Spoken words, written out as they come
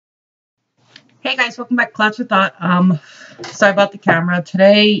Hey guys, welcome back to Clouds with Thought. Sorry about the camera.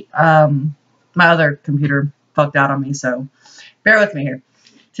 Today, my other computer fucked out on me, so bear with me here.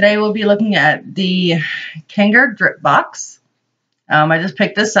 Today we'll be looking at the Kanger Dripbox. I just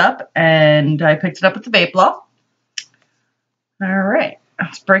picked this up, and I picked it up at the vape law. Alright,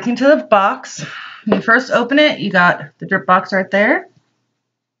 let's break into the box. When you first open it, you got the drip box right there.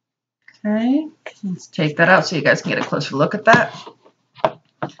 Okay, let's take that out so you guys can get a closer look at that.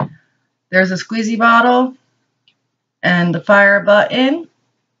 There's a squeezy bottle and the fire button.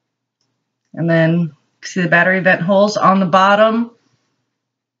 And then see the battery vent holes on the bottom.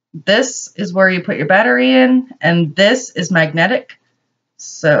 This is where you put your battery in, and this is magnetic.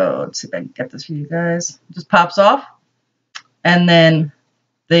 So let's see if I can get this for you guys. It just pops off. And then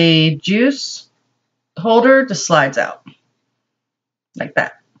the juice holder just slides out like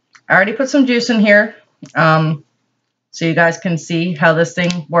that. I already put some juice in here. So you guys can see how this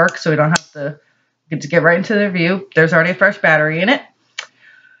thing works, so we don't have to get right into the review. There's already a fresh battery in it.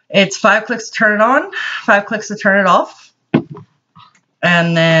 It's 5 clicks to turn it on, 5 clicks to turn it off.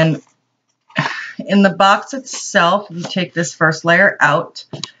 And then in the box itself, you take this first layer out.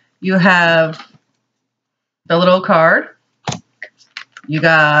 You have the little card. You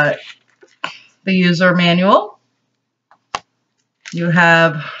got the user manual. You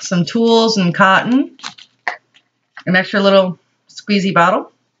have some tools and cotton. An extra little squeezy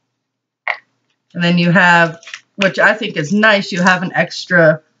bottle. And then you have, which I think is nice, you have an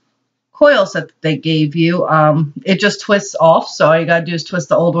extra coil set that they gave you. It just twists off, so all you gotta do is twist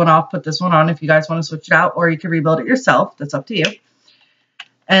the old one off, put this one on if you guys want to switch it out, or you can rebuild it yourself. That's up to you.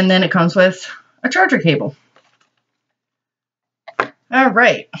 And then it comes with a charger cable. All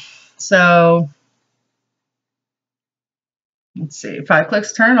right, so let's see, 5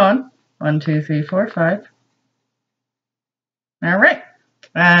 clicks, turn it on. 1, 2, 3, 4, 5. All right,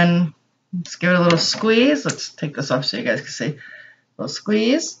 and let's give it a little squeeze. Let's take this off so you guys can see. A little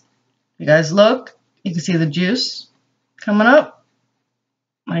squeeze. You guys look, you can see the juice coming up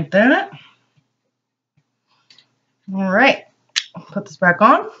like that. All right, I'll put this back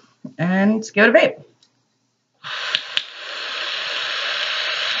on and let's give it a vape.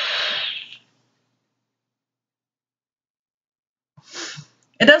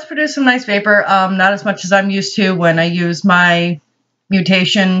 It does produce some nice vapor, not as much as I'm used to when I use my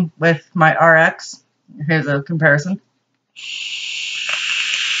mutation with my RX. Here's a comparison.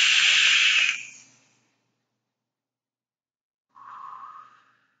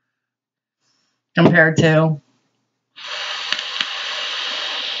 Compared to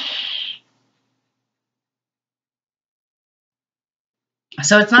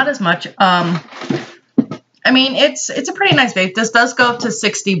so it's not as much. I mean, it's a pretty nice vape. This does go up to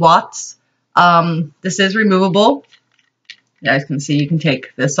 60 watts. This is removable. You guys can see you can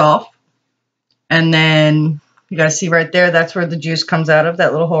take this off. And then you guys see right there, that's where the juice comes out of,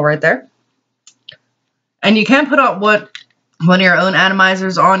 that little hole right there. And you can put on one of your own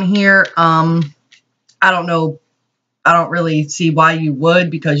atomizers on here. I don't know. I don't really see why you would,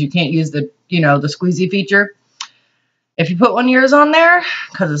 because you can't use the, the squeezy feature if you put one of yours on there,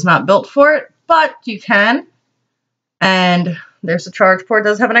 because it's not built for it, but you can. And there's the charge port. It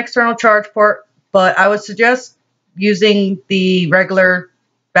does have an external charge port, but I would suggest using the regular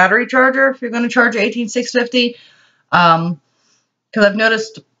battery charger if you're going to charge 18650, because I've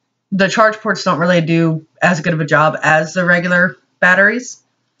noticed the charge ports don't really do as good of a job as the regular batteries.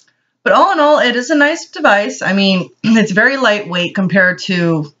 But all in all, it is a nice device. I mean, it's very lightweight compared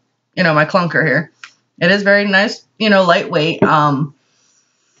to, my clunker here. It is very nice, lightweight. All in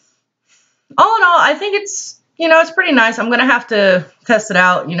all, I think it's, it's pretty nice. I'm going to have to test it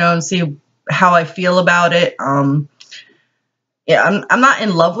out, and see how I feel about it. Yeah, I'm not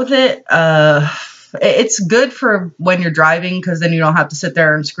in love with it. It's good for when you're driving, because then you don't have to sit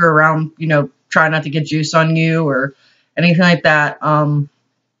there and screw around, try not to get juice on you or anything like that.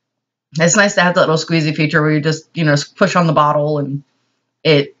 It's nice to have that little squeezy feature where you just, push on the bottle and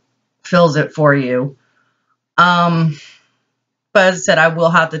it fills it for you. But as I said, I will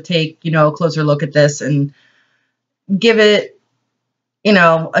have to take, a closer look at this and give it,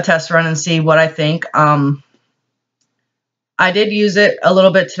 a test run and see what I think. I did use it a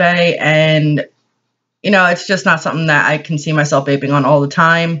little bit today, and, it's just not something that I can see myself vaping on all the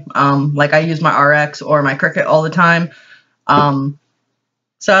time. Like I use my RX or my Cricket all the time.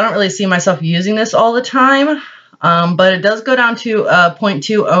 So I don't really see myself using this all the time. But it does go down to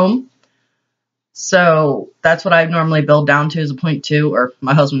 0.2 ohm. So that's what I normally build down to, is a 0.2, or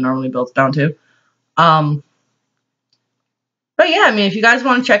my husband normally builds down to. But yeah, I mean, if you guys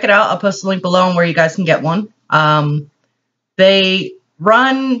want to check it out, I'll post a link below on where you guys can get one. They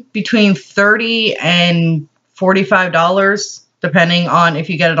run between $30 and $45, depending on if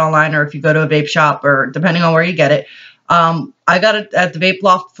you get it online or if you go to a vape shop, or depending on where you get it. I got it at the Vape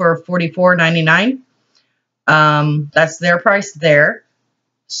Loft for $44.99. That's their price there.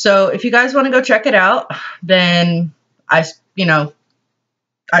 So if you guys want to go check it out, then I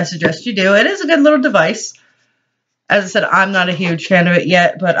suggest you do. It is a good little device. As I said, I'm not a huge fan of it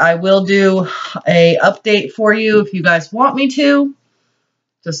yet, but I will do a update for you if you guys want me to.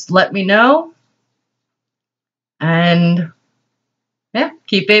 Just let me know. And yeah,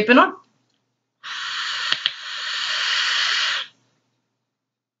 keep vaping on.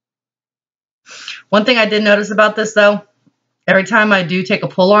 One thing I did notice about this though, every time I do take a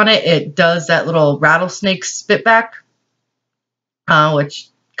pull on it, it does that little rattlesnake spit back, which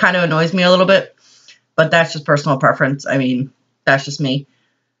kind of annoys me a little bit. But that's just personal preference. I mean, that's just me.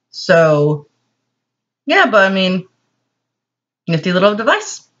 So, yeah, but I mean, nifty little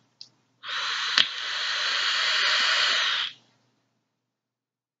device.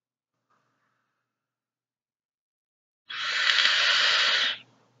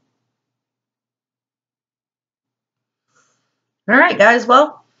 All right, guys.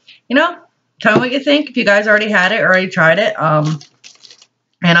 Well, tell me what you think. If you guys already had it or already tried it.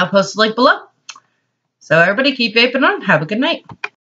 And I'll post a link below. So everybody keep vaping on. Have a good night.